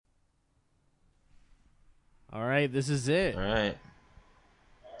All right, this is it. All right.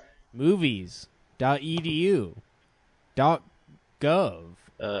 Movies.edu.gov.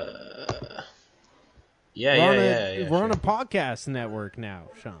 Yeah. We're on a podcast network now,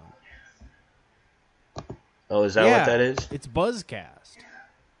 Sean. Oh, is that what that is? It's Buzzcast.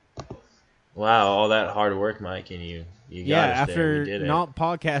 Wow, all that hard work, Mike, and you got us after there. We did it. not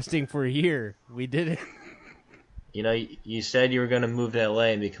podcasting for a year, we did it. You know, you said you were going to move to LA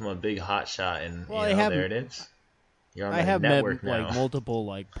and become a big hot shot, and there it is. You're on the network now. Like multiple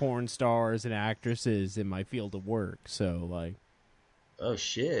like porn stars and actresses in my field of work. So like, oh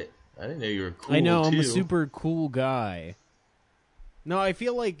shit! I didn't know you were cool. I know, too. I'm a super cool guy. No, I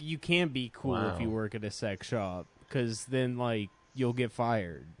feel like you can't be cool if you work at a sex shop, because then like you'll get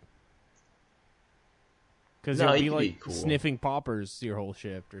fired. Because you'll be like cool. sniffing poppers your whole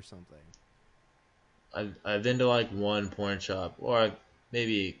shift or something. I've been to like one porn shop, or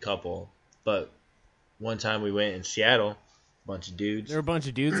maybe a couple, but one time we went in Seattle, a bunch of dudes. There were a bunch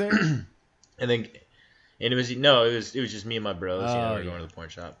of dudes there? and it was just me and my bros, we were going to the porn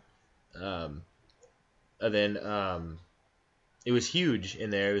shop. And then it was huge in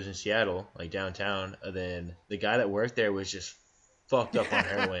there. It was in Seattle, like downtown. And then the guy that worked there was just fucked up on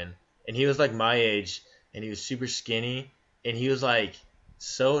heroin. And he was like my age, and he was super skinny, and he was like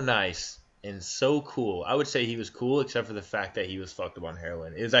so nice and so cool. I would say he was cool, except for the fact that he was fucked up on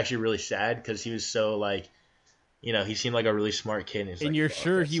heroin. It was actually really sad because he was so like, he seemed like a really smart kid. And you're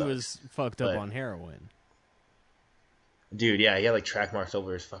sure he was fucked up on heroin? Dude, yeah, he had like track marks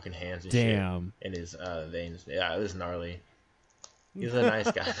over his fucking hands and shit, and his veins. Yeah, it was gnarly. He's a nice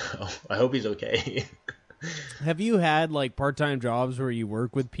guy though. I hope he's okay. Have you had like part-time jobs where you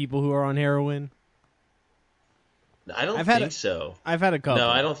work with people who are on heroin? I don't think so. I've had a couple. No,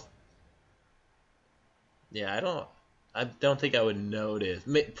 I don't. Yeah, I don't think I would notice.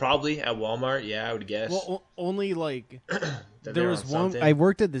 Probably at Walmart, yeah, I would guess. Well, only like there was one. I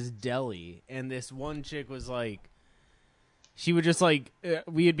worked at this deli, and this one chick was like, she would just like,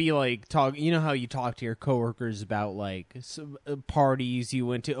 we'd be like talk. You know how you talk to your coworkers about like parties you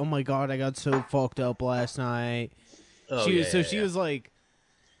went to. Oh my god, I got so fucked up last night. She was like,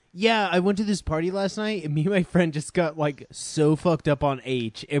 yeah, I went to this party last night, and me and my friend just got like so fucked up on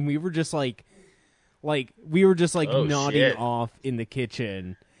H, and we were just like nodding shit. off in the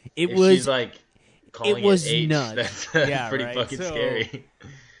kitchen. She's like calling it was H, nuts. That's pretty fucking scary.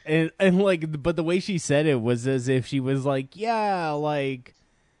 And like, but the way she said it was as if she was like, yeah, like.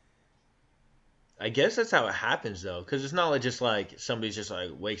 I guess that's how it happens though, because it's not like just like somebody's just like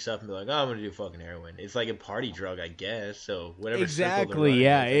wakes up and be like, oh, I'm gonna do fucking heroin. It's like a party drug, I guess. So whatever. Exactly.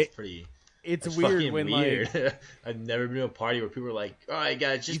 Yeah. It's weird when weird. like I've never been to a party where people are like, all right,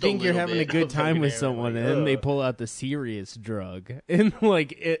 guys, just you think you're having a good time with someone, and then they pull out the serious drug, and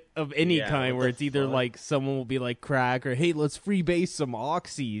like of any kind, where it's either like someone will be like crack, or hey, let's freebase some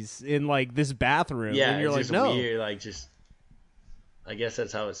oxys in like this bathroom, and you're like, no, weird, like just. I guess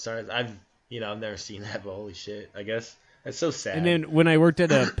that's how it starts. I've never seen that, but holy shit, I guess. That's so sad. And then when I worked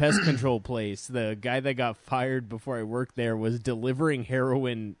at a pest control place, the guy that got fired before I worked there was delivering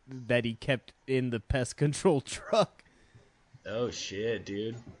heroin that he kept in the pest control truck. Oh shit,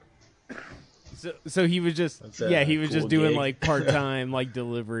 dude. So he was just he was just doing like part-time like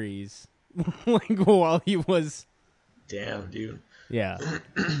deliveries like while he was. Damn, dude. Yeah.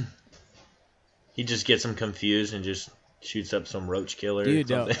 He just gets him confused and just shoots up some roach killer. Dude,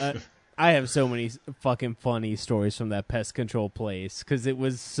 no, I have so many fucking funny stories from that pest control place because it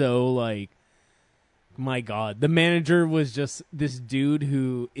was so like, my God, the manager was just this dude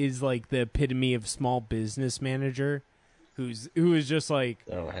who is like the epitome of small business manager, who is just like,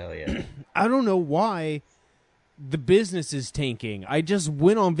 oh hell yeah, I don't know why the business is tanking. I just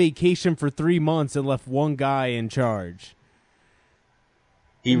went on vacation for 3 months and left one guy in charge.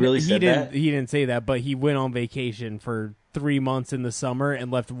 He really said that? He didn't say that, but he went on vacation for 3 months in the summer and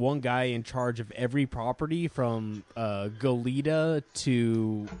left one guy in charge of every property from Goleta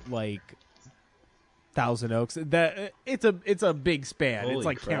to like Thousand Oaks. That it's a big span. Holy it's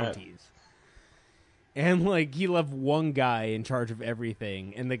like crap. counties. And like he left one guy in charge of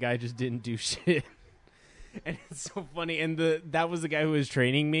everything, and the guy just didn't do shit. And it's so funny. And that was the guy who was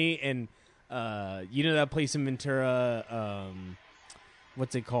training me. And that place in Ventura.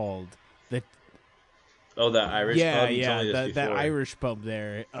 What's it called? The Irish pub? That Irish pub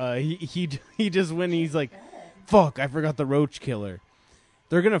there. He just went and he's like, fuck, I forgot the roach killer.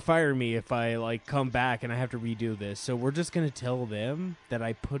 They're going to fire me if I like come back and I have to redo this. So we're just going to tell them that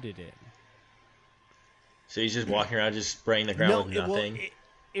I put it in. So he's just walking around just spraying the ground with nothing?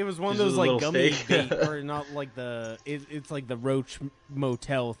 It was one of those like gummy bait, or not like it's like the roach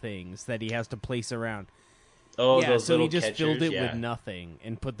motel things that he has to place around. Oh, yeah, those so little he just catchers, filled it yeah. with nothing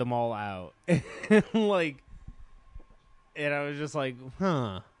and put them all out. Like, and I was just like,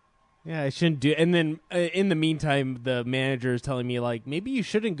 huh. Yeah, I shouldn't do. And then in the meantime, the manager is telling me like maybe you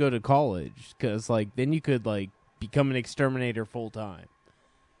shouldn't go to college because like then you could like become an exterminator full time.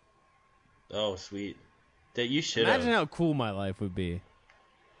 Oh, sweet. That you should Imagine how cool my life would be.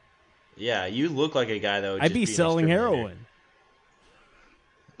 Yeah, you look like a guy that would I'd just be an selling exterminator. heroin.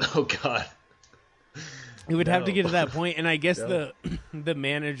 Oh God. It would have to get to that point, and I guess No. the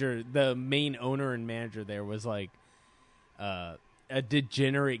manager, the main owner and manager there was like a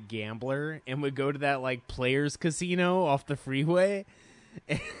degenerate gambler, and would go to that like players casino off the freeway,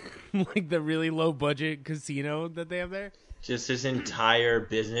 and, like the really low budget casino that they have there. Just his entire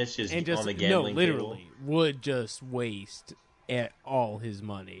business just on the gambling literally table. would just waste all his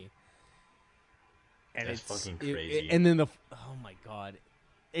money. And That's it's fucking crazy. And then oh my God.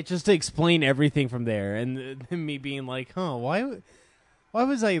 It just to explain everything from there, and then me being like, "Huh, why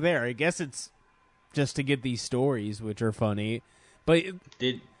was I there?" I guess it's just to get these stories, which are funny. But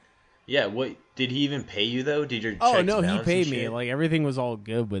what did he even pay you though? Did your oh checks no, he bounce paid and me. shit? Like everything was all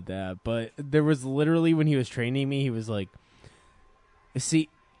good with that. But there was literally when he was training me, he was like, "See,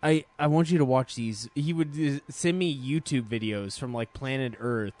 I want you to watch these." He would send me YouTube videos from like planet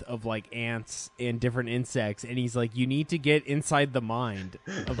Earth of like ants and different insects, and he's like, "You need to get inside the mind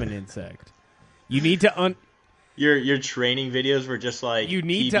of an insect. You need to Your training videos were just like you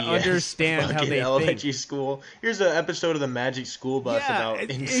need to PBS understand how fucking they elementary think." school. Here's an episode of the Magic School Bus about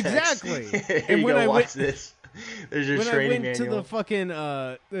insects. Exactly. Here And you when go, I watch went- this. There's your When I training went manual. to the fucking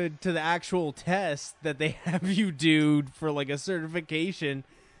to the actual test that they have you do for like a certification,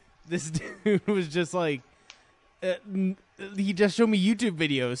 this dude was just like, he just showed me YouTube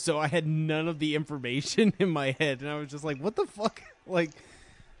videos, so I had none of the information in my head, and I was just like, what the fuck? Like,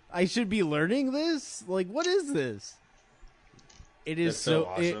 I should be learning this? Like, what is this? It is That's so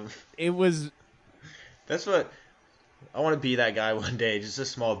awesome. It was. That's what I want to be. That guy one day, just a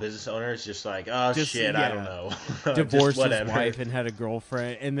small business owner. It's just like, oh shit, I don't know. Divorced Just his wife and had a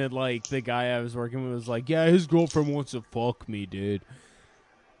girlfriend, and then like the guy I was working with was like, yeah, his girlfriend wants to fuck me, dude.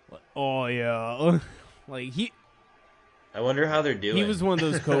 Like, oh yeah, like I wonder how they're doing. he was one of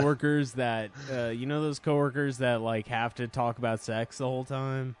those coworkers that those coworkers that like have to talk about sex the whole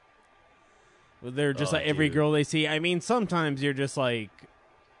time. Well, they're just like every dude. girl they see. I mean, sometimes you're just like,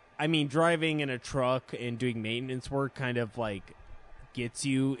 I mean, driving in a truck and doing maintenance work kind of like gets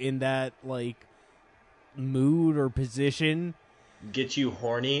you in that like mood or position. Get you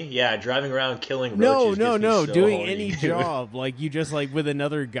horny? Yeah, driving around killing roaches. No. gets me so Doing horny, any dude. job, like you just like with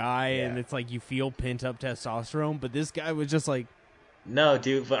another guy, and Yeah. it's like you feel pent up testosterone. But this guy was just like, No,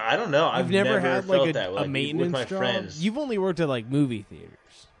 dude, but I don't know. I've never had felt like that a like, maintenance with my job. friends. You've only worked at like movie theaters.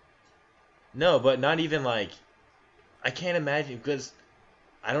 No, but not even like I can't imagine because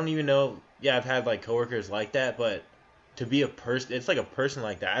I don't even know. Yeah, I've had like coworkers like that, but to be a person, it's like a person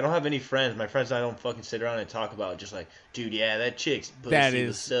like that. I don't have any friends. My friends and I don't fucking sit around and talk about just like, dude, yeah, that chick's pussy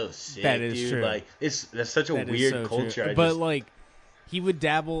was so sick, that is dude. true. Like that's such a That is weird so culture. true. I But just, like, he would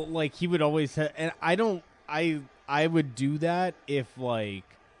dabble. Like he would always. And I would do that if like.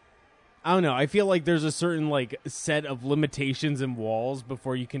 I don't know. I feel like there's a certain like set of limitations and walls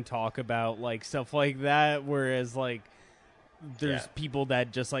before you can talk about like stuff like that. Whereas like there's people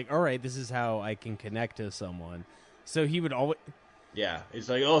that just like, all right, this is how I can connect to someone. So he would always. yeah, it's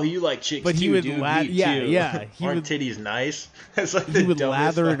like, oh, you like chicks But too, he would dude. la- Me yeah, too. yeah. He Aren't would- titties nice? That's like He the would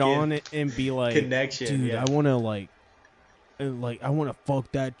dumbest lather it fucking on it and be like, connection. dude, yeah. I want to like I want to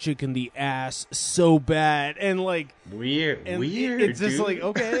fuck that chick in the ass so bad, and like weird. It's just dude. like,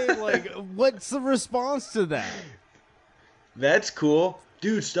 okay, like what's the response to that? That's cool.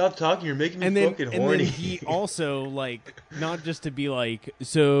 Dude, stop talking. You're making me fucking horny. And then he also like not just to be like,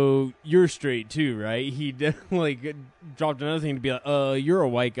 so you're straight too, right? He like dropped another thing to be like, you're a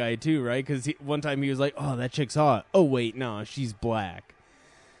white guy too, right? Because one time he was like, oh, that chick's hot. Oh wait, no, she's black.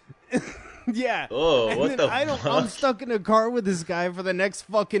 Yeah. Oh, And what then the I'm fuck? stuck in a car with this guy for the next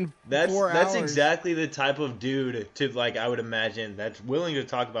fucking 4 hours. That's exactly the type of dude to like I would imagine that's willing to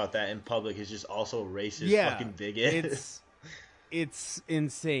talk about that in public is just also a racist fucking bigot. It's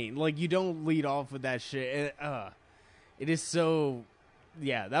insane. Like you don't lead off with that shit. It is so.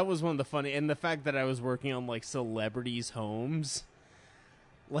 Yeah, that was one of the funny, and the fact that I was working on like celebrities' homes,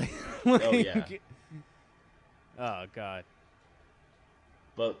 like Oh yeah. Oh god.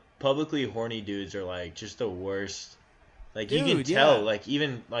 But publicly horny dudes are like just the worst. Like Dude, you can tell, yeah. like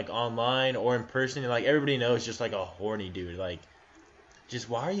even like online or in person, like everybody knows just like a horny dude. Like, just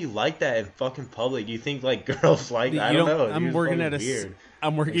why are you like that in fucking public? Do you think like girls like that? I don't know. I'm Dude, working it's at fucking weird.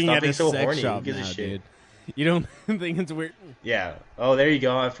 I'm working Stop at being a so sex horny. shop Who gives a now, shit? dude. You don't think it's weird? Yeah. Oh, there you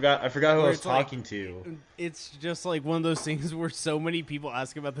go. I forgot who I was talking like, to. It's just like one of those things where so many people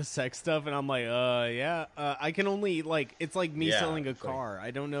ask about the sex stuff, and I'm like, yeah. I can only like. It's like me selling a car.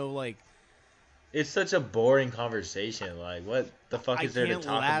 I don't know, like. It's such a boring conversation. Like, what the fuck is there to talk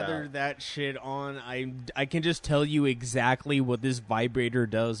about? I can't lather that shit on. I can just tell you exactly what this vibrator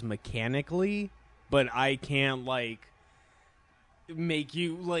does mechanically, but I can't, like, make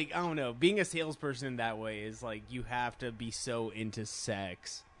you, like, I don't know. Being a salesperson that way is, like, you have to be so into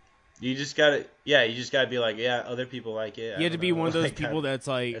sex. You just gotta be like, yeah, other people like it. You have to be one of those people that's,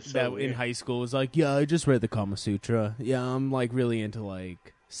 like, that's so weird. In high school is like, yeah, I just read the Kama Sutra. Yeah, I'm, like, really into,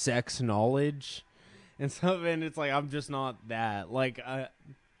 like, sex knowledge and stuff, and it's like I'm just not that. Like,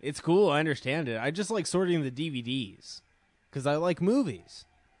 it's cool, I understand it. I just like sorting the DVDs because I like movies.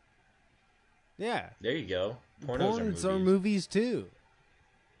 Yeah, there you go. Porns are movies too.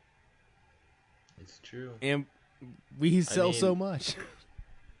 It's true, and we sell so much.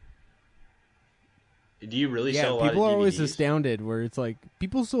 Do you really sell a lot of DVDs? People are always astounded where it's like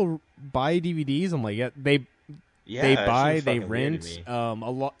people still buy DVDs. I'm like, yeah, they buy, they rent, a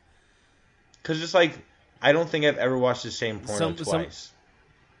lot. Because it's like, I don't think I've ever watched the same porno twice.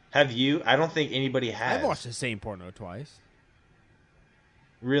 Have you? I don't think anybody has. I've watched the same porno twice.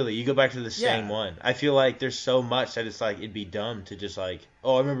 Really? You go back to the same one? I feel like there's so much that it's like, it'd be dumb to just like,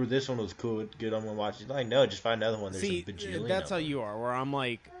 oh, I remember this one was cool, good, I'm going to watch it. Like, no, just find another one. There's a bajillion. That's how you are, where I'm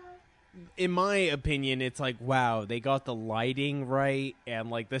like, in my opinion, it's like, wow, they got the lighting right, and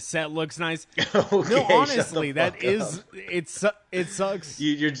like the set looks nice. Okay, no, honestly, that is it sucks.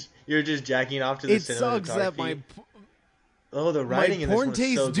 You're just jacking off to the cinematography. It sucks that the writing in this porn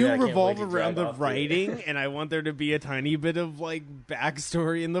tastes so do revolve around the writing, and I want there to be a tiny bit of like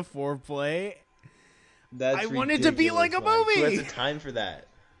backstory in the foreplay. I want it to be like a movie. Who has the time for that?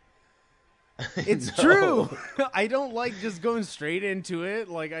 It's true. I don't like just going straight into it.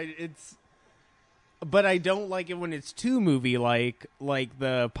 Like but I don't like it when it's too movie like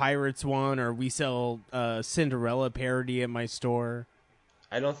the Pirates one, or we sell Cinderella parody at my store.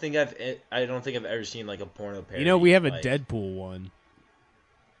 I don't think I've ever seen like a porno parody. You know, we have a Deadpool one.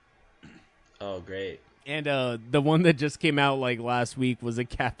 Oh, great. And the one that just came out like last week was a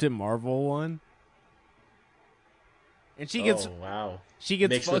Captain Marvel one. And she gets She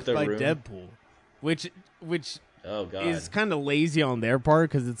gets mixed fucked by Deadpool, which oh, God. is kind of lazy on their part,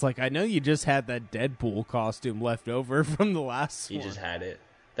 because it's like, I know you just had that Deadpool costume left over from the last one. You just had it.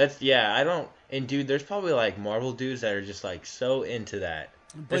 I don't. And dude, there's probably like Marvel dudes that are just like so into that.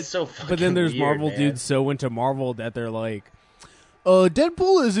 That's so fucking But then there's weird, Marvel man. dudes so into Marvel that they're like,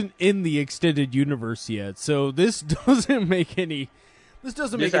 Deadpool isn't in the extended universe yet, so this doesn't make any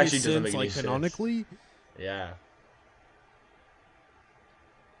sense, like, canonically. Yeah.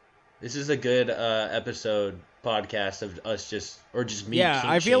 This is a good podcast of us just me. Yeah,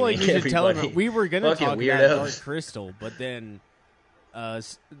 I feel like we should tell him. We were going to talk about Dark Crystal, but then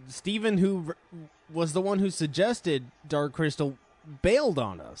Steven, who was the one who suggested Dark Crystal, bailed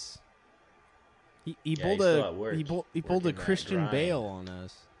on us. He pulled a Christian Bale on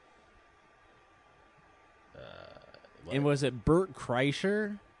us. And was it Bert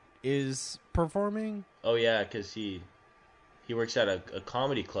Kreischer is performing? Oh yeah, because he works at a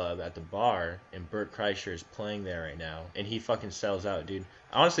comedy club at the bar, and Bert Kreischer is playing there right now, and he fucking sells out, dude.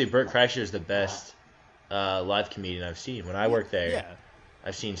 Honestly, Bert Kreischer is the best live comedian I've seen. When I worked there, yeah.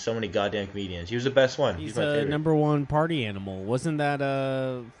 I've seen so many goddamn comedians. He was the best one. He's my favorite. Number one party animal. Wasn't that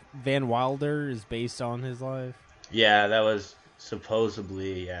Van Wilder is based on his life? Yeah, that was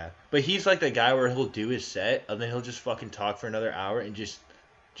supposedly, yeah. But he's like the guy where he'll do his set, and then he'll just fucking talk for another hour and just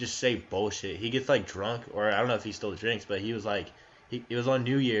say bullshit. He gets like drunk, or I don't know if he still drinks, but he was like, it was on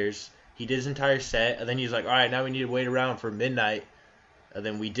New Year's. He did his entire set, and then he's like, all right, now we need to wait around for midnight. And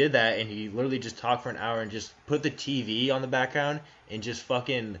then we did that, and he literally just talked for an hour and just put the TV on the background and just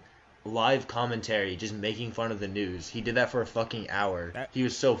fucking live commentary, just making fun of the news. He did that for a fucking hour. He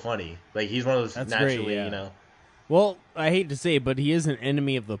was so funny. Like, he's one of those naturally, great, yeah. you know. Well, I hate to say it, but he is an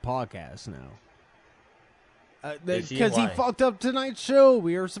enemy of the podcast now. Because he fucked up tonight's show.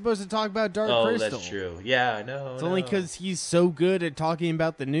 We were supposed to talk about Dark Crystal. Oh, that's true. Yeah, I know. It's only because he's so good at talking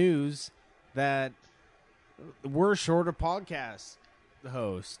about the news that we're short a podcast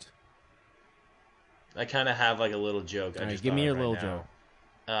host. I kind of have like a little joke. All right, give me your little joke.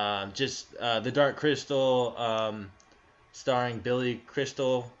 The Dark Crystal, starring Billy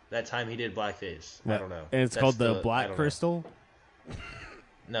Crystal. That time he did blackface. I don't know. And it's called the Black Crystal?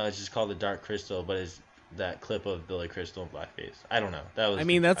 No, it's just called the Dark Crystal, but it's that clip of Billy Crystal in blackface. I don't know.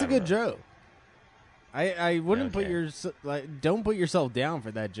 That's a good joke. I wouldn't don't put yourself down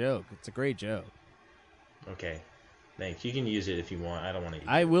for that joke. It's a great joke. Okay. Thanks. You can use it if you want. I don't want to use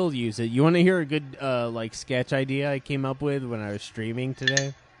I it. will use it. You want to hear a good like sketch idea I came up with when I was streaming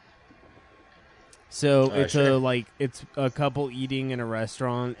today? So it's sure. it's a couple eating in a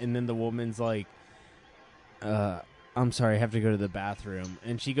restaurant, and then the woman's like, I'm sorry, I have to go to the bathroom.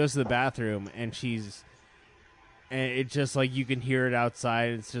 And she goes to the bathroom, and it's just like you can hear it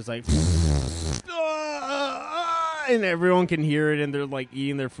outside. It's just like, and everyone can hear it, and they're like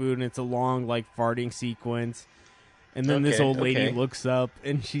eating their food, and it's a long like farting sequence. And then this old lady looks up,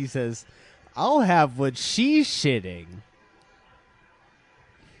 and she says, I'll have what she's shitting.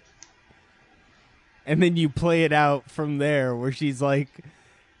 And then you play it out from there, where she's like,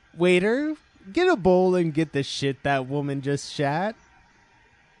 waiter, get a bowl and get the shit that woman just shat.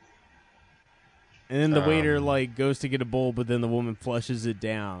 And then the waiter like goes to get a bowl, but then the woman flushes it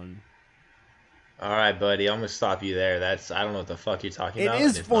down. All right, buddy, I'm gonna stop you there. I don't know what the fuck you're talking about. It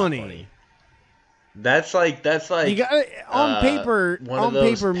is funny. That's like you got on paper. On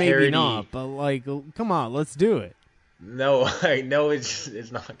paper, maybe not, but like, come on, let's do it. No,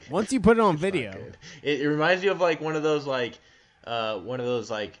 it's not good. Once you put it on video, it reminds you of like one of those like parody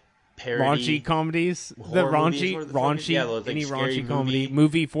raunchy comedies. The raunchy, any raunchy comedy.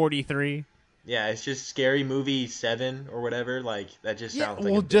 Movie 43. Yeah, it's just Scary Movie 7 or whatever. Like that just sounds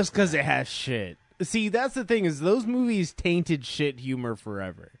like. Well, just because it has shit. See, that's the thing is those movies tainted shit humor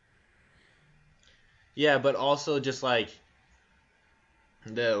forever. Yeah, but also just like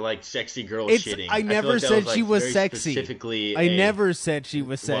the like sexy girl shitting. I never said she was sexy. I never said she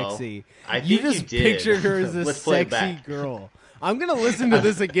was sexy. You just pictured her as a sexy girl. I'm gonna listen to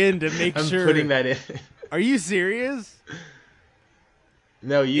this again to make sure. I'm putting that in. Are you serious?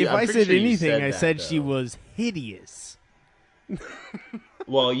 No, you. If I said anything, I said she was hideous.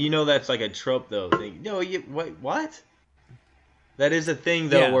 Well, you know that's like a trope, though. No, what? That is a thing,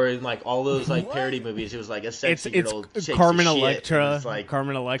 though, where in like all those like parody movies, it was like a sexy girl. It's Carmen Electra. Like,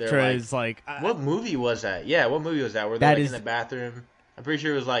 Carmen Electra is like. What movie was that? Yeah, what movie was that? Where they're like in the bathroom. I'm pretty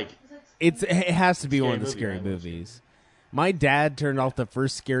sure it was like. It has to be one of the scary movies. My dad turned off the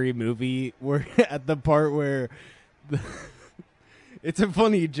first Scary Movie where at the part where. It's a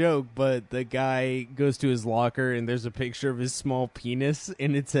funny joke, but the guy goes to his locker and there's a picture of his small penis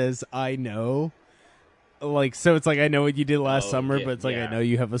and it says, I know. Like, so it's like, I know what you did last summer, but it's like, I know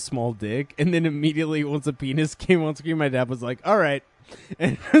you have a small dick. And then immediately once a penis came on screen, my dad was like, all right.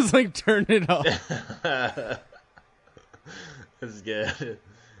 And it was like, turn it off. That's good.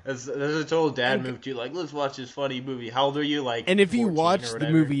 That's a total dad move too. Like, let's watch this funny movie. How old are you? Like, and if you watch the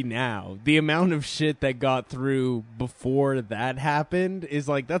movie now, the amount of shit that got through before that happened is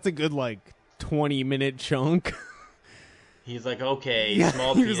like that's a good like 20-minute chunk. He's like, okay,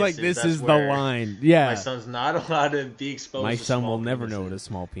 small. He was like, this is the line. Yeah, my son's not allowed to be exposed. My son will never know what a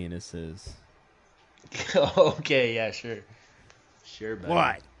small penis is. Okay, yeah, sure, buddy.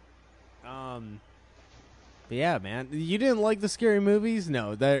 What? But yeah, man, you didn't like the Scary Movies?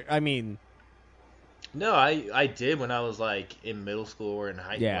 No, No, I did when I was like in middle school or in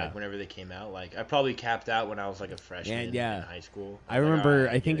high school, like whenever they came out. Like I probably capped out when I was like a freshman in high school. I remember,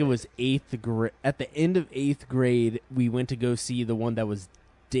 I think it was 8th grade. At the end of 8th grade, we went to go see the one that was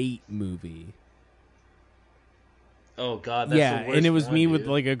Date Movie. Oh God, that's the worst and it was one, me dude. with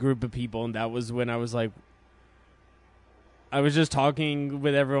like a group of people, and that was when I was like, I was just talking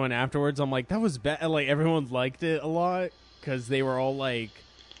with everyone afterwards. I'm like, that was bad. Like everyone liked it a lot because they were all like,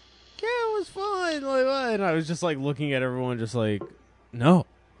 yeah, it was fun. Like, and I was just like looking at everyone, just like, no,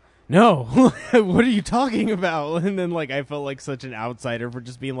 what are you talking about? And then like I felt like such an outsider for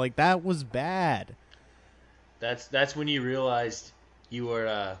just being like, that was bad. That's when you realized you were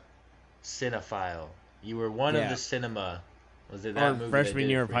a cinephile. You were one of the cinema. Was it that movie? Freshman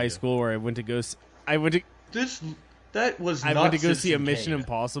year of high school, where I went to go. I went to go see a Mission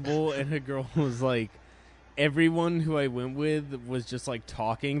Impossible, and a girl was like, everyone who I went with was just like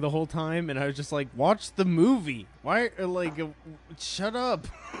talking the whole time, and I was just like, watch the movie. Why? Like, shut up.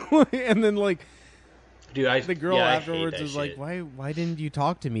 And then like, dude, the girl afterwards was like, why didn't you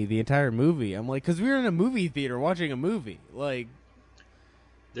talk to me the entire movie? I'm like, because we were in a movie theater watching a movie. Like,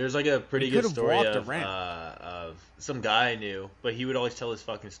 there's like a pretty good story of some guy I knew, but he would always tell his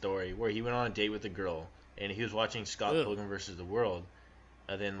fucking story where he went on a date with a girl. And he was watching Scott Pilgrim vs. the World.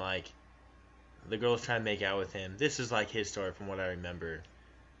 And then, like, the girl was trying to make out with him. This is, like, his story from what I remember.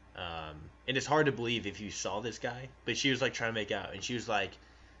 And it's hard to believe if you saw this guy. But she was, like, trying to make out. And she's like,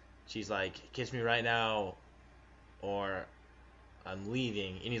 kiss me right now or I'm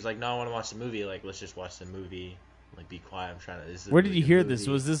leaving. And he's like, no, I want to watch the movie. Like, let's just watch the movie. Like, be quiet. I'm trying to... Where did you hear this?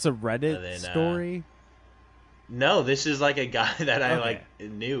 Was this a Reddit story? No, this is like a guy that I like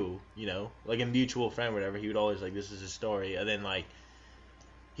knew, you know, like a mutual friend, or whatever. He would always like, this is his story, and then like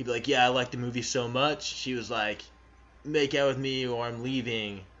he'd be like, yeah, I like the movie so much. She was like, make out with me or I'm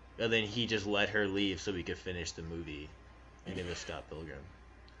leaving, and then he just let her leave so we could finish the movie, and it was Scott Pilgrim.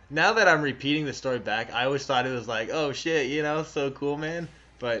 Now that I'm repeating the story back, I always thought it was like, oh shit, you know, so cool, man.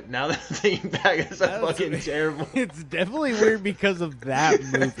 But now that I'm thinking back, it's fucking terrible. It's definitely weird because of that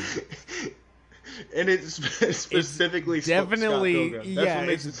movie. And it's specifically it's definitely Scott Pilgrim. That's what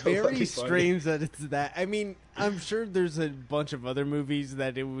makes it's it so very funny. strange that it's that. I mean, I'm sure there's a bunch of other movies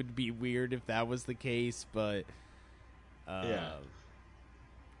that it would be weird if that was the case, but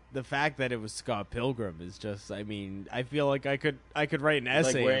the fact that it was Scott Pilgrim is just, I mean, I feel like I could write an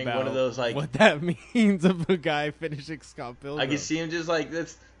essay wearing about one of those, like, what that means of a guy finishing Scott Pilgrim. I can see him just like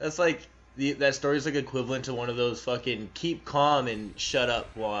that's like that story's like equivalent to one of those fucking keep calm and shut up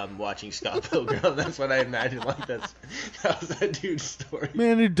while I'm watching Scott Pilgrim. That's what I imagine. Like that was that dude's story.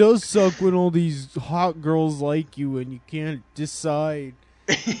 Man, it does suck when all these hot girls like you and you can't decide.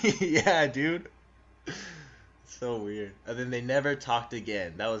 Yeah, dude. So weird. And then they never talked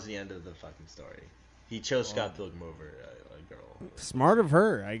again. That was the end of the fucking story. He chose Scott Pilgrim over a girl. Smart of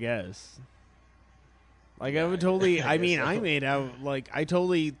her, I guess. Like, I would totally... I mean, so. I made out... Like, I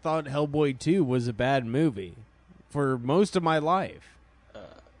totally thought Hellboy 2 was a bad movie for most of my life.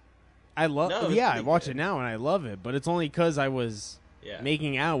 I love... No, yeah, I watch it now and I love it, but it's only because I was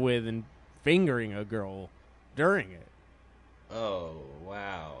making out with and fingering a girl during it. Oh,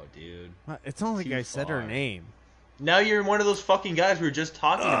 wow, dude. It's not like I said her name. Now you're one of those fucking guys we were just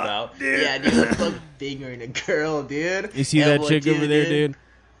talking about. Dude. Yeah, dude, I'm fucking fingering a girl, dude. You see that chick over there, dude?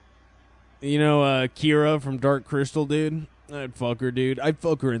 You know, Kira from Dark Crystal, dude? I'd fuck her, dude. I'd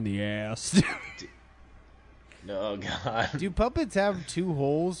fuck her in the ass. No, God. Do puppets have two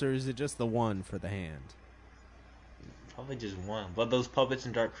holes, or is it just the one for the hand? Probably just one. But those puppets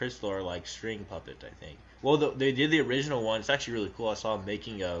in Dark Crystal are like string puppets, I think. Well, they did the original one. It's actually really cool. I saw a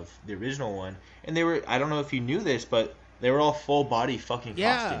making of the original one. And they were, I don't know if you knew this, but they were all full body fucking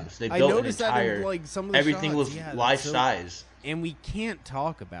costumes. They built an entire, that in, like, some of the everything shots. Was life size. And we can't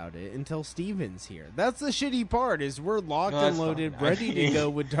talk about it until Steven's here. That's the shitty part, is we're locked and loaded, ready to go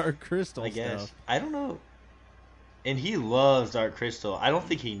with Dark Crystal stuff. I don't know. And he loves Dark Crystal. I don't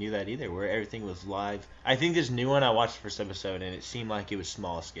think he knew that either, where everything was live. I think this new one, I watched the first episode, and it seemed like it was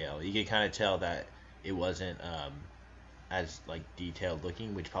small scale. You could kind of tell that it wasn't as like detailed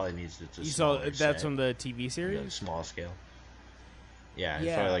looking, which probably means it's a smaller set. That's from the TV series? Yeah, small scale. Yeah,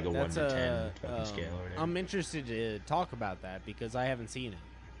 it's probably like a 1 to 10 fucking scale or whatever. I'm interested to talk about that because I haven't seen it.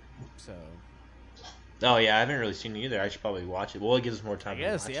 So. Oh, yeah, I haven't really seen it either. I should probably watch it. Well, it gives us more time to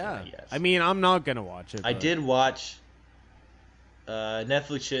watch it, I guess. I mean, I'm not going to watch it. I did watch...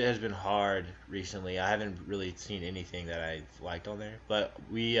 Netflix shit has been hard recently. I haven't really seen anything that I liked on there. But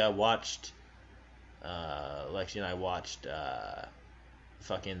we watched... Lexi and I watched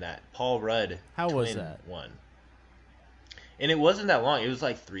fucking that Paul Rudd How was that? One. And it wasn't that long. It was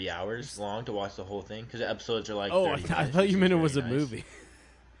like 3 hours long to watch the whole thing because the episodes are like 30 minutes, I thought you meant it was a movie.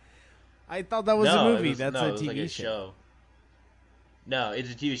 I thought that was a movie. That's a TV like show. No,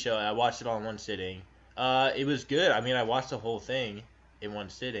 it's a TV show. I watched it all in one sitting. It was good. I mean, I watched the whole thing in one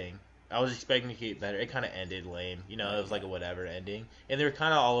sitting. I was expecting to get better. It kind of ended lame. You know, it was like a whatever ending. And they were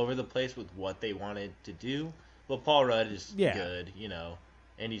kind of all over the place with what they wanted to do. But Paul Rudd is good, you know.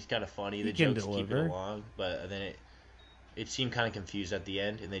 And he's kind of funny. The jokes keep it along. But then it seemed kind of confused at the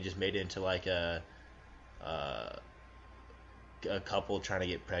end. And they just made it into like a couple trying to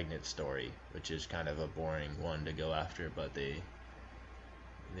get pregnant story. Which is kind of a boring one to go after. But they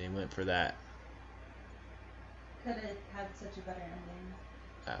went for that. Could have had such a better ending.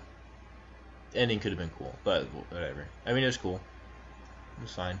 Yeah. Ending could have been cool, but whatever. I mean, it was cool. It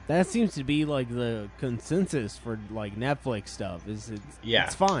was fine. That seems to be like the consensus for like Netflix stuff.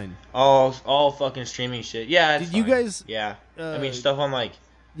 It's fine. All fucking streaming shit. Yeah. Did you guys? Yeah. I mean, stuff on like.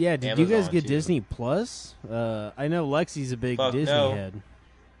 Yeah. Did Amazon you guys get too. Disney Plus? I know Lexi's a big Disney head.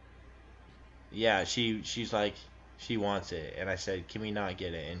 Yeah, she's like she wants it, and I said, "Can we not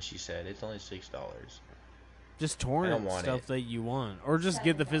get it?" And she said, "It's only $6." Just torrent stuff that you want, or just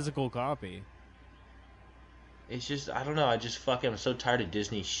get the physical copy. It's just, I don't know, I'm so tired of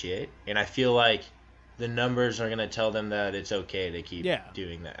Disney shit, and I feel like the numbers are going to tell them that it's okay to keep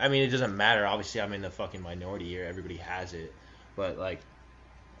doing that. I mean, it doesn't matter, obviously I'm in the fucking minority here, everybody has it, but like,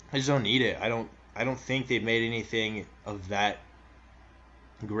 I just don't need it. I don't think they've made anything of that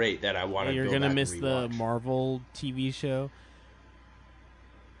great that I want to go back and rewatch. You're going to miss the Marvel TV show?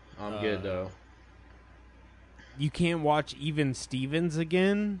 I'm good, though. You can't watch Even Stevens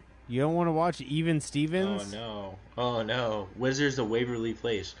again? You don't want to watch Even Stevens? Oh no. Wizards of Waverly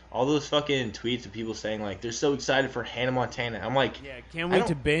Place. All those fucking tweets of people saying like they're so excited for Hannah Montana. I'm like, yeah, can't wait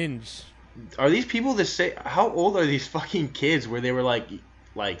to binge. Are these people that say how old are these fucking kids where they were like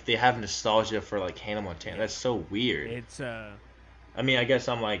they have nostalgia for like Hannah Montana? That's so weird. It's I mean, I guess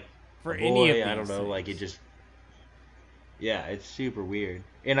I'm like for a boy, any of these I don't know, things. like it just yeah, it's super weird.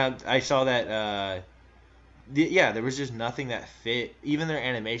 And I saw that there was just nothing that fit. Even their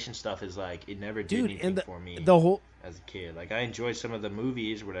animation stuff is like it never did anything for me. The whole as a kid, like I enjoyed some of the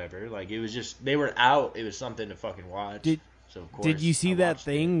movies, or whatever. Like it was just they were out. It was something to fucking watch. So of course, did you see that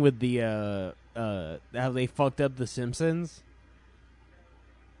thing with the how they fucked up The Simpsons?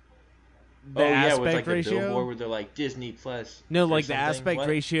 The aspect with like ratio? The billboard where they're like Disney Plus. No, like the aspect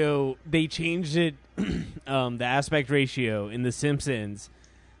ratio. They changed it. The aspect ratio in The Simpsons.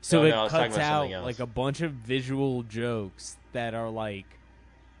 So it cuts out like a bunch of visual jokes that are like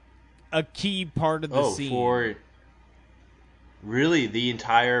a key part of the scene. For really the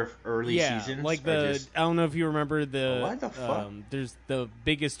entire early seasons? Like I don't know if you remember what the fuck? There's the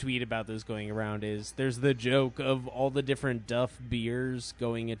biggest tweet about this going around is there's the joke of all the different Duff beers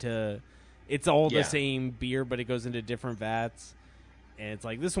going into. It's all the same beer, but it goes into different vats. And it's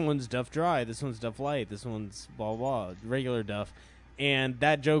like, this one's Duff Dry, this one's Duff Light, this one's blah, blah, regular Duff. And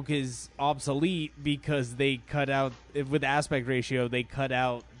that joke is obsolete because they cut out, with aspect ratio, they cut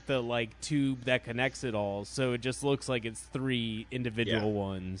out the, like, tube that connects it all. So it just looks like it's 3 individual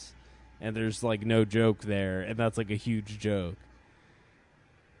ones. And there's, like, no joke there. And that's, like, a huge joke.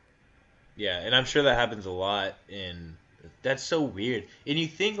 Yeah, and I'm sure that happens a lot in... That's so weird. And you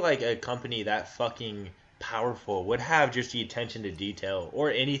think like a company that fucking powerful would have just the attention to detail or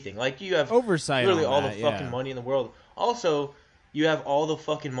anything. Like you have oversight literally all the fucking money in the world. Also, you have all the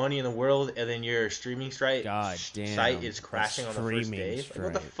fucking money in the world and then your streaming site is crashing on the first day. Like,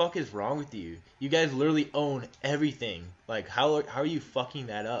 what the fuck is wrong with you? You guys literally own everything. Like how are you fucking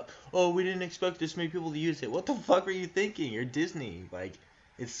that up? Oh, we didn't expect this many people to use it. What the fuck are you thinking? You're Disney. Like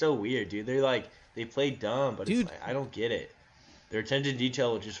it's so weird, dude. They're like they play dumb, but it's like, I don't get it. Their attention to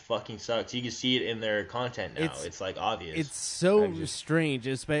detail just fucking sucks. You can see it in their content now. It's like obvious. It's so strange,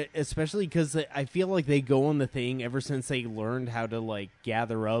 especially because I feel like they go on the thing ever since they learned how to like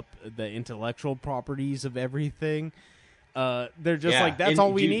gather up the intellectual properties of everything. They're just like, that's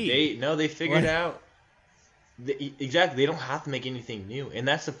all we need. They figured out. Exactly. They don't have to make anything new. And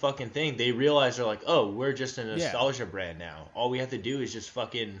that's the fucking thing. They realize they're like, oh, we're just a nostalgia brand now. All we have to do is just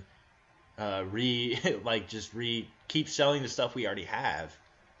fucking... keep selling the stuff we already have,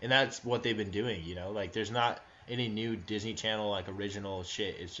 and that's what they've been doing. You know, like there's not any new Disney Channel like original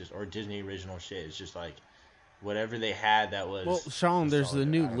shit. It's just or Disney original shit. It's just like whatever they had that was. Well, Sean, there's the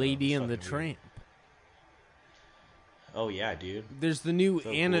new Lady and the Tramp. Oh yeah, dude. There's the new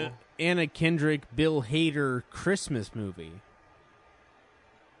Anna Kendrick, Bill Hader Christmas movie.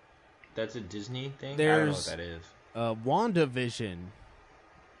 That's a Disney thing. There's, I don't know what that is. WandaVision.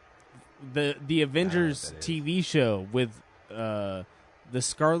 The Avengers TV show with the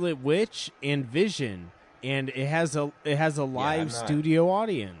Scarlet Witch and Vision, and it has a live studio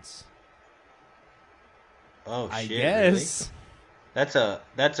audience. Oh shit! I guess really?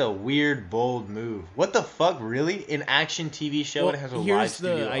 That's a weird bold move. What the fuck, really? An action TV show and it has a live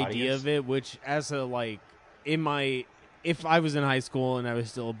studio audience? Here's the idea of it, which as a like if I was in high school and I was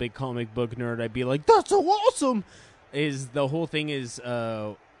still a big comic book nerd, I'd be like, that's so awesome. Is the whole thing is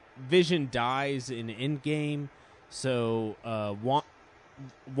Vision dies in Endgame, so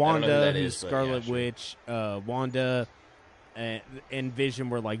Wanda, who's Scarlet Witch, Wanda and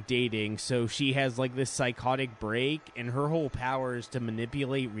Vision were like dating, so she has like this psychotic break, and her whole power is to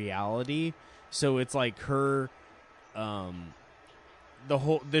manipulate reality. So it's like her, the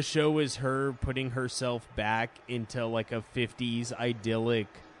show is her putting herself back into like a 50s idyllic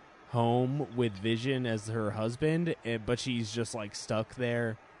home with Vision as her husband, but she's just like stuck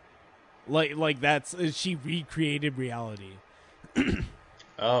there. Like that's she recreated reality.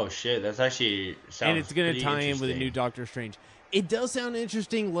 Oh shit, that's actually sounds and it's gonna tie in with a new Doctor Strange. It does sound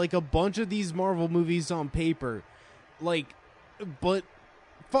interesting, like a bunch of these Marvel movies on paper, but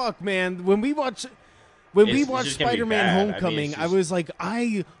fuck, man, when we watch Spider-Man: Homecoming, I was like,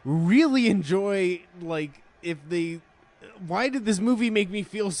 I really enjoy why did this movie make me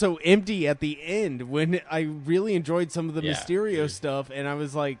feel so empty at the end when I really enjoyed some of the Mysterio stuff, and I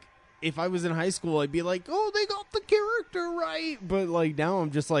was like, if I was in high school, I'd be like, oh, they got the character right. But like now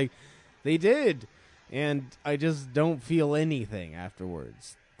I'm just like, they did. And I just don't feel anything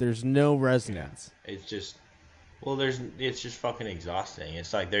afterwards. There's no resonance. Yeah. It's just, it's just fucking exhausting.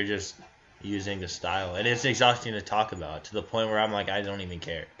 It's like they're just using the style, and it's exhausting to talk about to the point where I'm like, I don't even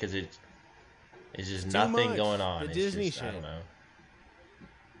care because it's just nothing going on. The it's Disney just, shit. I don't know.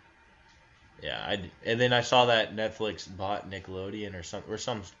 Yeah, and then I saw that Netflix bought Nickelodeon or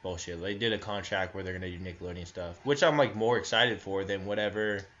some bullshit. They did a contract where they're gonna do Nickelodeon stuff, which I'm like more excited for than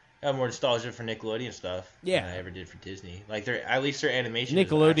whatever. I have more nostalgia for Nickelodeon stuff than I ever did for Disney. Like at least their animation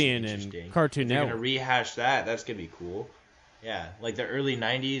Nickelodeon is interesting. and Cartoon Network. Network. They're gonna rehash that. That's gonna be cool. Yeah, like the early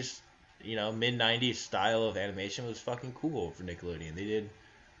 '90s, mid '90s style of animation was fucking cool for Nickelodeon. They did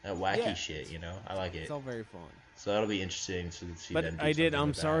that wacky shit. I like it. It's all very fun. So that'll be interesting to see them do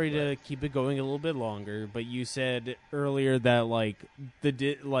I'm sorry to keep it going a little bit longer, but you said earlier that like the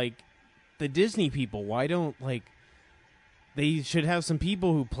Disney people, why don't they should have some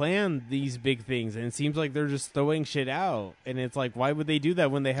people who plan these big things, and it seems like they're just throwing shit out, and it's like, why would they do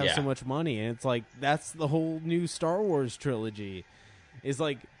that when they have so much money? And it's like, that's the whole new Star Wars trilogy. Is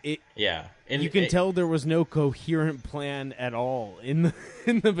like it. Yeah, and you can tell there was no coherent plan at all in the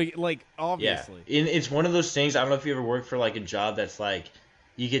obviously. Yeah, it's one of those things. I don't know if you ever worked for like a job that's like,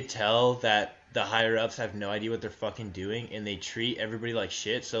 you could tell that the higher ups have no idea what they're fucking doing, and they treat everybody like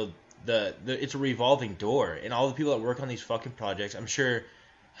shit. So it's a revolving door, and all the people that work on these fucking projects, I'm sure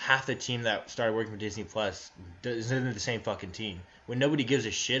half the team that started working for Disney Plus isn't the same fucking team. When nobody gives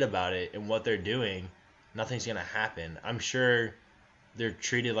a shit about it and what they're doing, nothing's gonna happen. I'm sure they're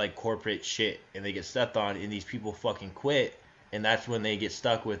treated like corporate shit, and they get stepped on, and these people fucking quit, and that's when they get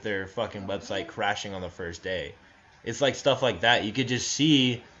stuck with their fucking website crashing on the first day. It's like stuff like that. You could just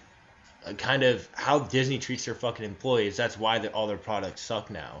see kind of how Disney treats their fucking employees. That's why all their products suck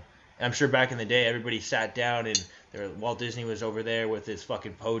now. And I'm sure back in the day, everybody sat down, and Walt Disney was over there with his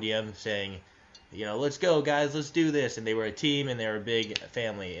fucking podium saying, let's go, guys, let's do this. And they were a team, and they were a big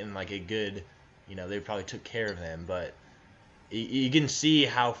family, and like a good, they probably took care of them, but you can see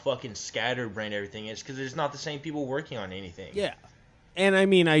how fucking scatterbrained everything is because there's not the same people working on anything. Yeah. And I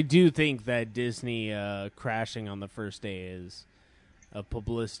mean, I do think that Disney crashing on the first day is a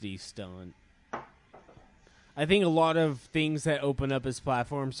publicity stunt. I think a lot of things that open up as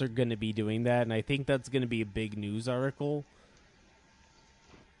platforms are going to be doing that, and I think that's going to be a big news article.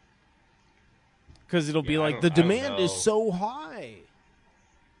 Because it'll be like, the demand is so high.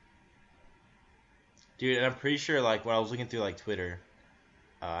 Dude, and I'm pretty sure, like, when I was looking through, like, Twitter,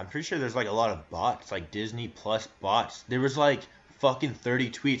 I'm pretty sure there's, like, a lot of bots, like, Disney Plus bots. There was, like, fucking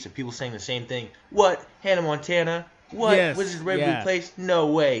 30 tweets of people saying the same thing. What? Hannah Montana? What? Yes, Wizard Red Blue Place? No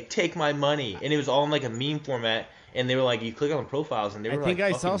way. Take my money. And it was all in, like, a meme format, and they were, like, you click on the profiles, and they were, I think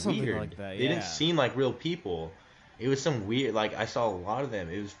like, I saw something weird. like that, They didn't seem like real people. It was some weird, like, I saw a lot of them.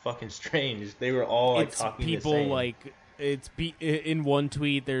 It was fucking strange. They were all, like, talking the same. People, like... in one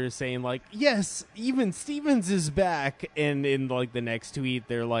tweet they're saying like, yes, even Stevens is back, and in like the next tweet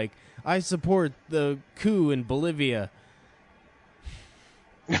they're like, I support the coup in Bolivia.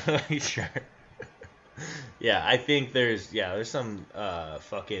 Sure. Yeah, I think there's some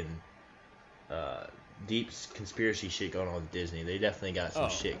fucking deep conspiracy shit going on with Disney. They definitely got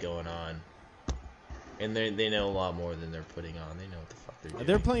some shit going on. And they know a lot more than they're putting on. They know what the fuck they're doing.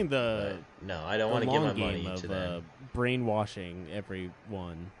 They're playing the... But no, I don't want to give my money to them. Brainwashing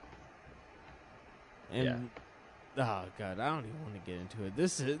everyone. And... Oh, God, I don't even want to get into it.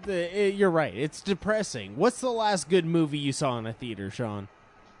 This is... you're right. It's depressing. What's the last good movie you saw in a theater, Sean?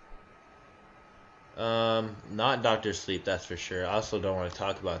 Not Doctor Sleep, that's for sure. I also don't want to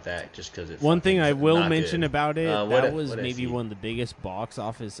talk about that just because it's... One thing I will mention good. about it, that was maybe one of the biggest box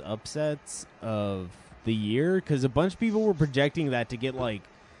office upsets of the year, because a bunch of people were projecting that to get like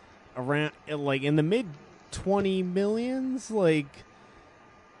around like in the mid 20 millions, like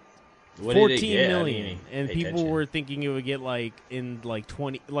what 14 million, and people were thinking it would get like in like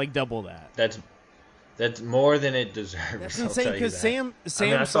 20, like double that. That's more than it deserves. That's insane, because Sam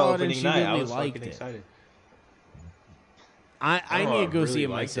saw it and she really liked it. Excited. I need to go see it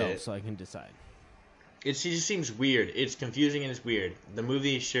myself so I can decide. It just seems weird. It's confusing and it's weird. The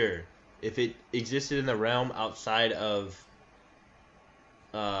movie, sure, if it existed in the realm outside of,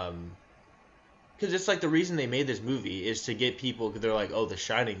 because it's like the reason they made this movie is to get people. Because they're like, oh, The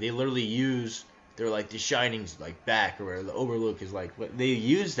Shining. They literally they're like, The Shining's like back, or the Overlook is like. They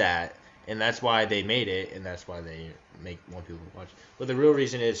use that, and that's why they made it, and that's why they make more people watch. But the real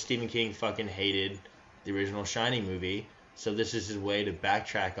reason is Stephen King fucking hated the original Shining movie. So this is his way to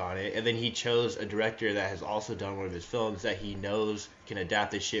backtrack on it. And then he chose a director that has also done one of his films that he knows can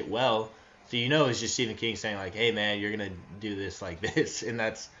adapt this shit well. So it's just Stephen King saying like, hey man, you're going to do this like this. And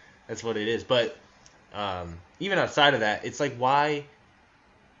that's what it is. But even outside of that, it's like, why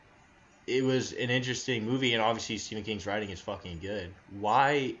it was an interesting movie, and obviously Stephen King's writing is fucking good.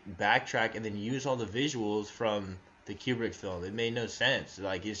 Why backtrack and then use all the visuals from the Kubrick film? It made no sense.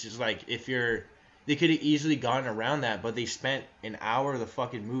 Like, it's just like, they could have easily gotten around that, but they spent an hour of the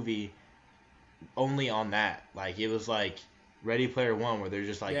fucking movie only on that. Like, it was like Ready Player One, where they're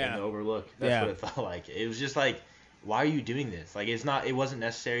just like in the overlook. That's what it felt like. It was just like, why are you doing this? Like, it wasn't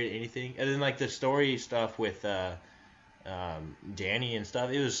necessary to anything. And then like the story stuff with Danny and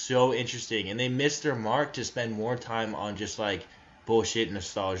stuff, it was so interesting, and they missed their mark to spend more time on just like bullshit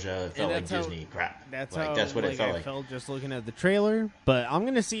nostalgia. It felt like Disney crap. That's like, how that's what like, it felt I like. felt just looking at the trailer, but I'm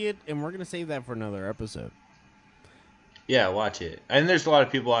gonna see it, and we're gonna save that for another episode. Yeah, watch it. And there's a lot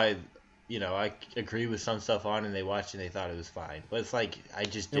of people I agree with some stuff on, and they watched and they thought it was fine, but it's like I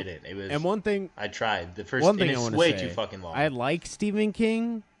just didn't. It was. And one thing I tried the first. One thing and it's I want way to say, too fucking long. I like Stephen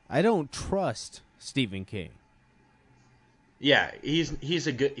King. I don't trust Stephen King. Yeah, he's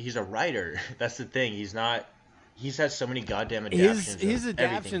a writer. That's the thing. He's had so many goddamn adaptations. His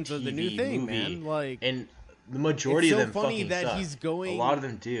adaptations are the new thing, movie, man. Like, and the majority of them funny fucking that suck. he's going. A lot of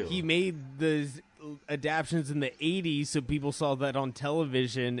them do. He made the adaptations in the 80s, so people saw that on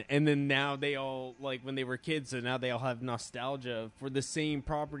television, and then now they all, like, when they were kids, so now they all have nostalgia for the same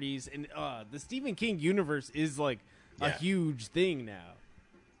properties. And the Stephen King universe is like a huge thing now.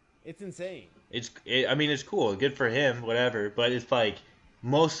 It's insane. I mean, it's cool, good for him, whatever. But it's like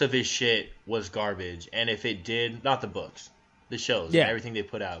most of his shit was garbage, and if it did, not the books, the shows, and everything they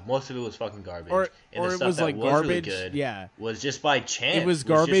put out, most of it was fucking garbage. Or and the it stuff was that like was garbage. Really good was just by chance. It was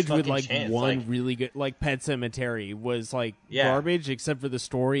garbage with like chance. one really good, like Pet Sematary was like garbage except for the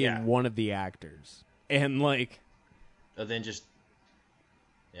story and one of the actors, and like, and then just.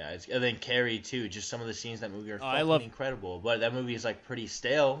 Yeah, and then Carrie too. Just some of the scenes in that movie are fucking incredible. But that movie is like pretty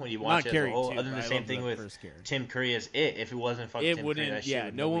stale when you watch it as a whole. Other than the same thing with Tim Curry as it. If it wasn't fucking Tim Curry, that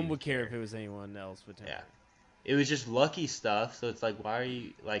shit no one would care if it was anyone else but Tim Curry. It was just lucky stuff. So it's like, why are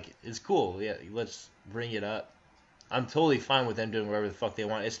you like? It's cool. Yeah, let's bring it up. I'm totally fine with them doing whatever the fuck they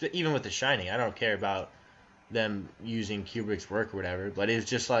want. It's even with The Shining. I don't care about them using Kubrick's work or whatever. But it's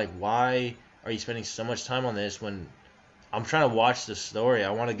just like, why are you spending so much time on this when I'm trying to watch the story?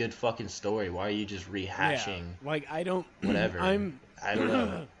 I want a good fucking story. Why are you just rehashing? Like, I don't. Whatever. I don't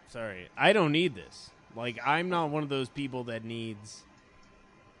know. Sorry, I don't need this. Like, I'm not one of those people that needs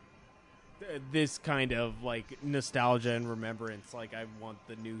this kind of like nostalgia and remembrance. Like, I want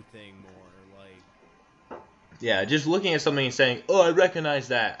the new thing more. Like, yeah, just looking at something and saying, "Oh, I recognize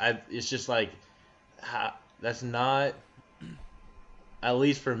that." It's just like, that's not. At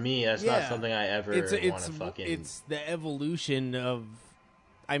least for me, that's not something I ever want to fucking... It's the evolution of...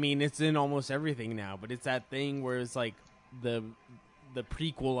 I mean, it's in almost everything now, but it's that thing where it's like the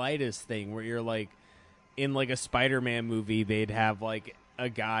prequelitis thing, where you're like, in like a Spider-Man movie, they'd have like a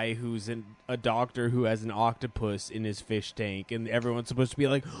guy who's a doctor who has an octopus in his fish tank, and everyone's supposed to be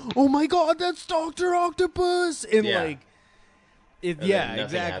like, "Oh my god, that's Dr. Octopus!" And like...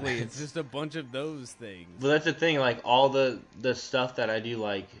 exactly. Happens. It's just a bunch of those things. But that's the thing, like, all the stuff that I do,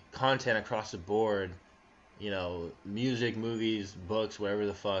 like, content across the board, music, movies, books, whatever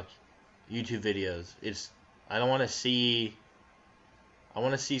the fuck, YouTube videos, I want to see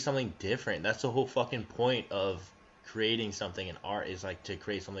something different. That's the whole fucking point of creating something in art, is, like, to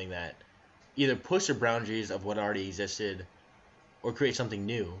create something that either push the boundaries of what already existed or create something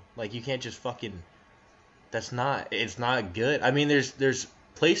new. Like, you can't just fucking... it's not good. I mean, there's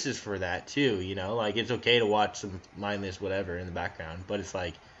places for that too, like, it's okay to watch some mindless whatever in the background, but it's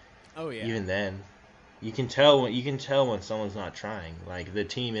like, even then, you can tell when someone's not trying. Like, the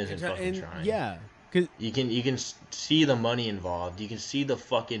team isn't fucking trying. Yeah, cause you can see the money involved. You can see the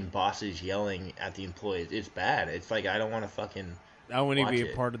fucking bosses yelling at the employees. It's bad. It's like, I don't want to fucking. I want to be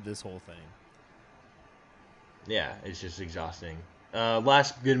a part of this whole thing. Yeah, it's just exhausting.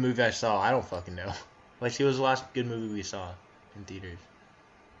 Last good movie I saw, I don't fucking know. Like, it was the last good movie we saw in theaters.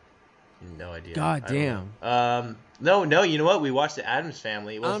 No idea. God damn. No. You know what? We watched The Addams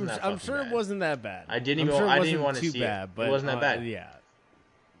Family. It wasn't that fucking I'm sure bad. It wasn't that bad. I didn't even want to see bad, it. But, it wasn't that bad. Yeah.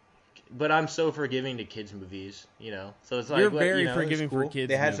 But I'm so forgiving to kids movies, So it's like, you're very forgiving cool. for kids.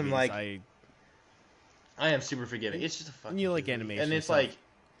 They had movies. some like. I am super forgiving. It's just a fucking. You like animation, and it's stuff. like,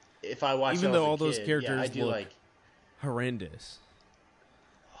 if I watch, even though all kid, those characters I do look like horrendous.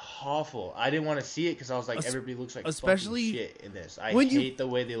 Awful. I didn't want to see it because I was like, everybody looks like especially fucking shit in this. I hate the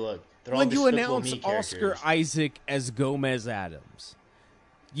way they look. They're when all you announce Me Oscar characters. Isaac as Gomez Adams,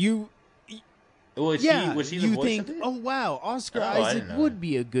 was he the voice think, of it? oh wow, Oscar Isaac would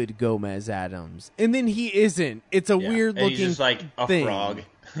be a good Gomez Adams, and then he isn't. It's a weird looking. He's just like a thing. frog.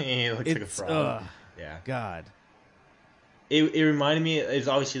 He looks like a frog. Yeah. God. It reminded me. It's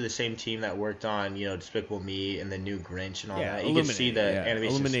obviously the same team that worked on Despicable Me and the new Grinch and all that. You can see the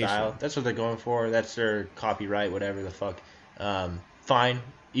animation style. That's what they're going for. That's their copyright, whatever the fuck. Fine.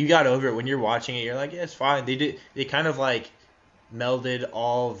 You got over it when you're watching it. You're like, yeah, it's fine. They kind of like melded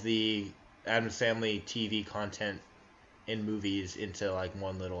all the Addams Family TV content in movies into like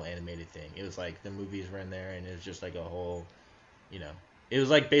one little animated thing. It was like the movies were in there, and it was just like a whole, It was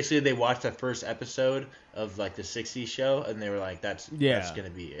like basically they watched the first episode of like the '60s show, and they were like, "That's gonna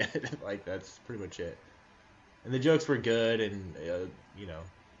be it." Like that's pretty much it. And the jokes were good, and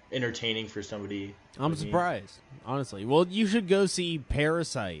entertaining for somebody. I'm surprised, honestly. Well, you should go see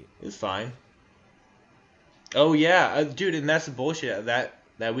Parasite. It was fine. Oh yeah, dude, and that's the bullshit.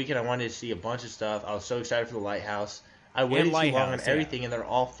 That weekend I wanted to see a bunch of stuff. I was so excited for The Lighthouse. I waited too long on everything, and they're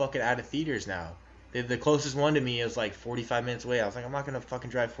all fucking out of theaters now. The closest one to me is like 45 minutes away. I was like, I'm not going to fucking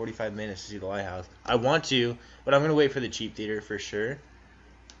drive 45 minutes to see The Lighthouse. I want to, but I'm going to wait for the cheap theater for sure.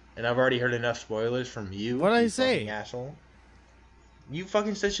 And I've already heard enough spoilers from you. What'd I say? Asshole. You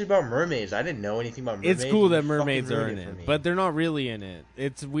fucking said shit about mermaids. I didn't know anything about mermaids. It's cool that mermaids are in it, but they're not really in it.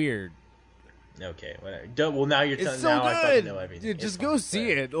 It's weird. Okay, whatever. Well, now you're telling me. Now I fucking know everything. Dude, just go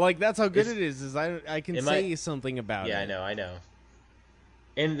see it. Like, that's how good it is I can say something about it. Yeah, I know.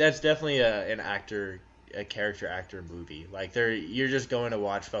 And that's definitely a character actor movie. Like, you're just going to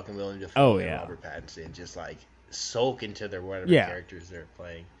watch fucking Willem Dafoe and Robert Pattinson just, like, soak into their whatever characters they're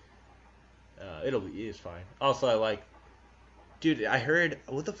playing. It's fine. Also, I like... Dude, I heard...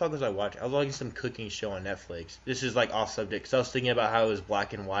 What the fuck was I watching? I was watching some cooking show on Netflix. This is, like, off subject. Because I was thinking about how it was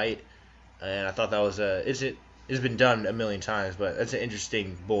black and white. And I thought that was it's been done a million times, but that's an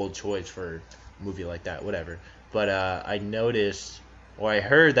interesting, bold choice for a movie like that, whatever. But I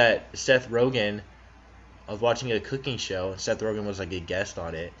heard that Seth Rogen, I was watching a cooking show, and Seth Rogen was like a guest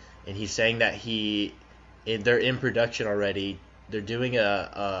on it, and he's saying that they're in production already. They're doing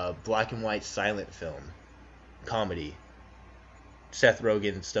a black and white silent film comedy. Seth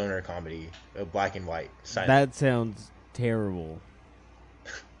Rogen stoner comedy, a black and white silent. That sounds terrible.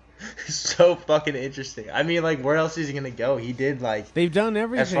 So fucking interesting. I mean, like, where else is he gonna go? He did like they've done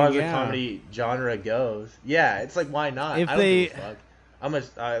everything as far as the comedy genre goes. Yeah, it's like why not? I don't give a fuck.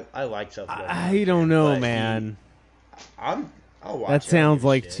 I like Seth Rogen. I don't know, man. I'll watch. That sounds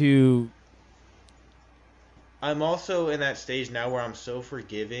like too. I'm also in that stage now where I'm so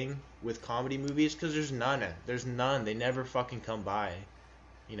forgiving with comedy movies because there's none. They never fucking come by.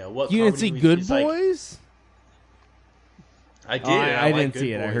 What? You didn't see Good Boys? I did. I didn't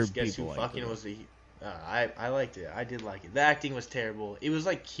see it. I heard people like it. I liked it. I did like it. The acting was terrible. It was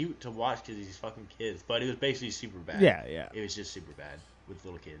like cute to watch because these fucking kids, but it was basically super bad. Yeah. It was just super bad with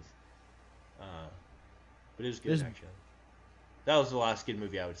little kids. But it was good actually. That was the last good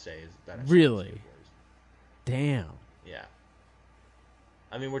movie I would say. Really? Damn. Yeah.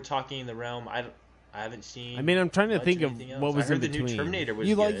 I mean, we're talking in the realm. I haven't seen. I mean, I'm trying to think of what was in between. The new Terminator was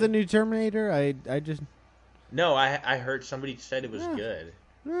you good. like the new Terminator? I just. No, I heard somebody said it was good.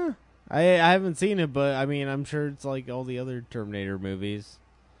 I haven't seen it, but I mean, I'm sure it's like all the other Terminator movies.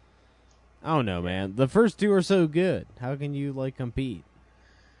 I don't know, man. The first two are so good. How can you compete?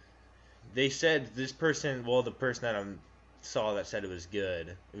 They said the person that I saw that said it was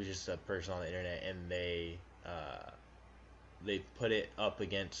good. It was just a person on the internet, and they put it up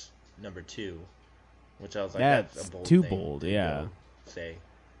against number 2, which I was like, that's a bold too thing bold, to say.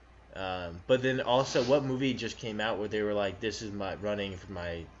 But then also, what movie just came out where they were like, this is my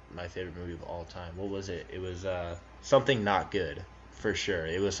favorite movie of all time? What was it? It was something not good, for sure.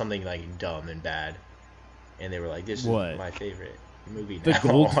 It was something like dumb and bad. And they were like, this is my favorite movie now. The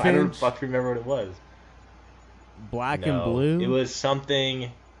Goldfinch? I don't fucking remember what it was. Black and Blue? It was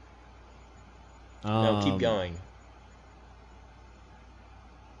something... No, keep going.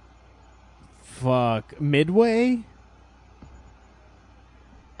 Fuck. Midway?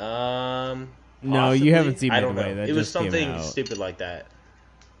 Possibly. No, you haven't seen Midway. I don't know. That it was just came something out. stupid like that.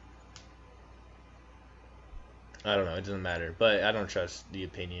 I don't know. It doesn't matter. But I don't trust the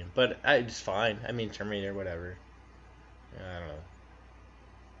opinion. But it's fine. I mean, Terminator, whatever. I don't know.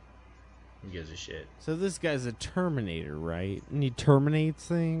 Who gives a shit? So this guy's a Terminator, right? And he terminates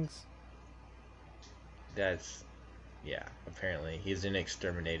things? Yeah, apparently. He's an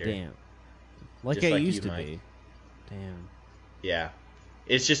exterminator. Damn. Like I used to be. Damn. Yeah.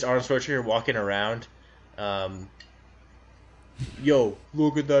 It's just Arnold Schwarzenegger walking around. Yo,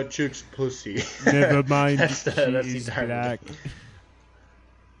 look at that chick's pussy. Never mind. that's black.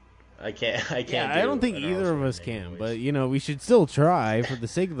 I can't. Yeah, I don't think either of us can, but we should still try for the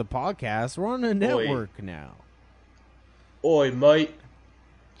sake of the podcast. We're on a network now. Oi, mate.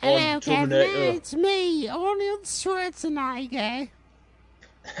 Hello, Kevin. It's me, Arnold Schwarzenegger.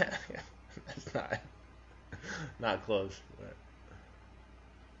 That's not close. But,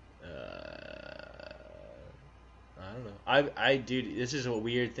 I don't know. Dude, this is a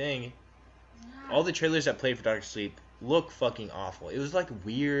weird thing. All the trailers that played for Doctor Sleep look fucking awful. It was like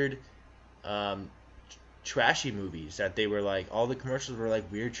weird, trashy movies that they were like. All the commercials were like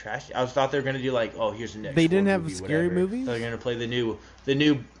weird trashy. I thought they were gonna do like, oh, here's the next. They didn't have movie, scary whatever. movies. They're gonna play the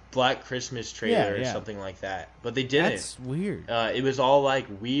new Black Christmas trailer or something like that, but they didn't. That's weird. It was all like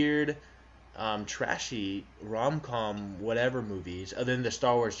weird, trashy rom-com whatever movies, other than the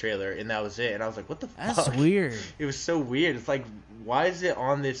Star Wars trailer, and that was it. And I was like, what the fuck? That's weird. It was so weird. It's like, why is it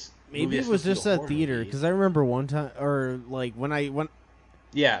on this? Maybe it was just a theater, because I remember one time, or like when I went.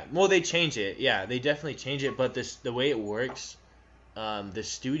 Yeah, well, they changed it. Yeah, they definitely changed it. But the way it works, the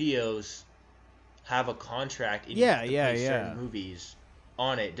studios have a contract in certain movies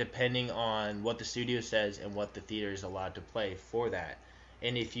on it, depending on what the studio says and what the theater is allowed to play for that.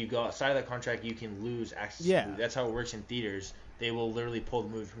 And if you go outside of that contract, you can lose access to the movie. That's how it works in theaters. They will literally pull the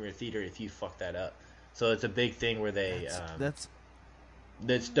movie from your theater if you fuck that up. So it's a big thing where they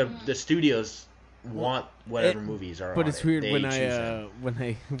the studios want whatever movies are. But on it's it. weird They when choose I them. when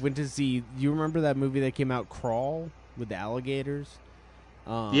I went to see. You remember that movie that came out, Crawl, with the alligators?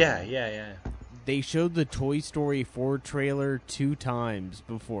 Yeah. They showed the Toy Story 4 trailer 2 times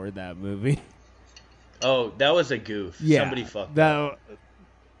before that movie. Oh, that was a goof. Yeah, Somebody fucked up.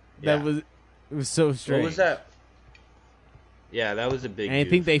 That was, it was so strange. What was that? Yeah, that was a big. And I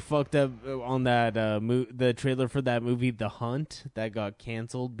think they fucked up on that the trailer for that movie, The Hunt, that got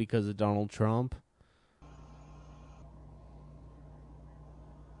canceled because of Donald Trump.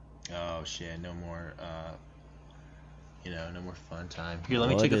 Oh shit! No more. No more fun time. Here, let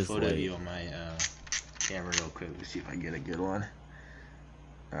me take a photo of you on my camera real quick. Let's see if I get a good one.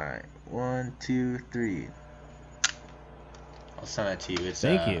 All right, 1, 2, 3. I'll send that to you. It's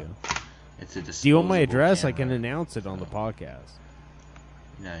Thank you. It's a disposable. Do you want my address? Camera. I can announce it on the podcast.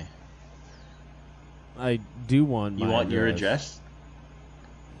 No. I do want. You want your address?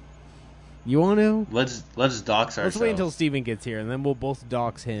 You want to? Let's dox ourselves. Let's wait until Steven gets here, and then we'll both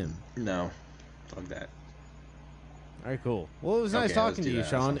dox him. No, fuck that. All right, cool. Well, it was nice talking to you,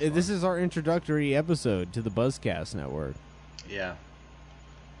 Sean. This is our introductory episode to the Buzzcast Network. Yeah.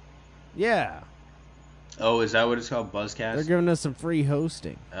 Yeah. Oh, is that what it's called, Buzzcast? They're giving us some free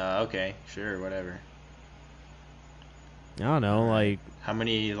hosting. Okay, sure, whatever. I don't know, like how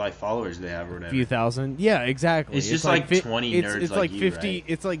many followers do they have or whatever? A few thousand. Yeah, exactly. It's just like 20 nerds. It's like 50. Right?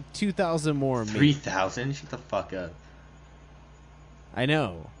 It's like 2,000 more. 3,000? Shut the fuck up. I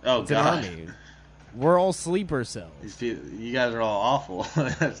know. Oh, it's God. an army. We're all sleeper cells. You guys are all awful.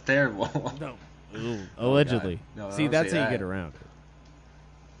 That's terrible. No. Allegedly. No, see, that's how you get around it.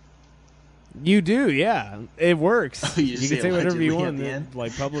 You do, yeah. It works. Oh, you can say whatever you want,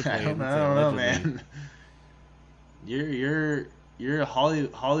 publicly. I don't know, man. You're a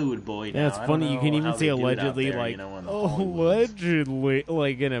Hollywood boy now. Yeah, it's funny. You can even say allegedly, there, allegedly,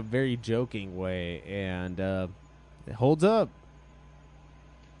 in a very joking way, and it holds up.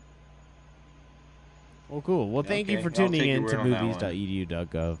 Well, cool. Well, thank you for tuning in to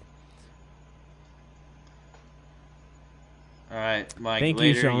movies.edu.gov. All right, Mike. Thank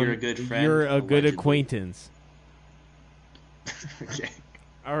later, you, Sean. You're a good friend. You're a good acquaintance. Okay.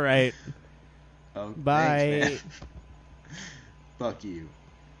 All right. Oh, bye. Thanks, fuck you.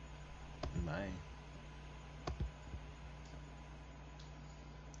 Bye.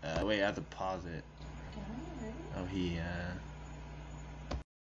 Wait, I have to pause it. Oh, he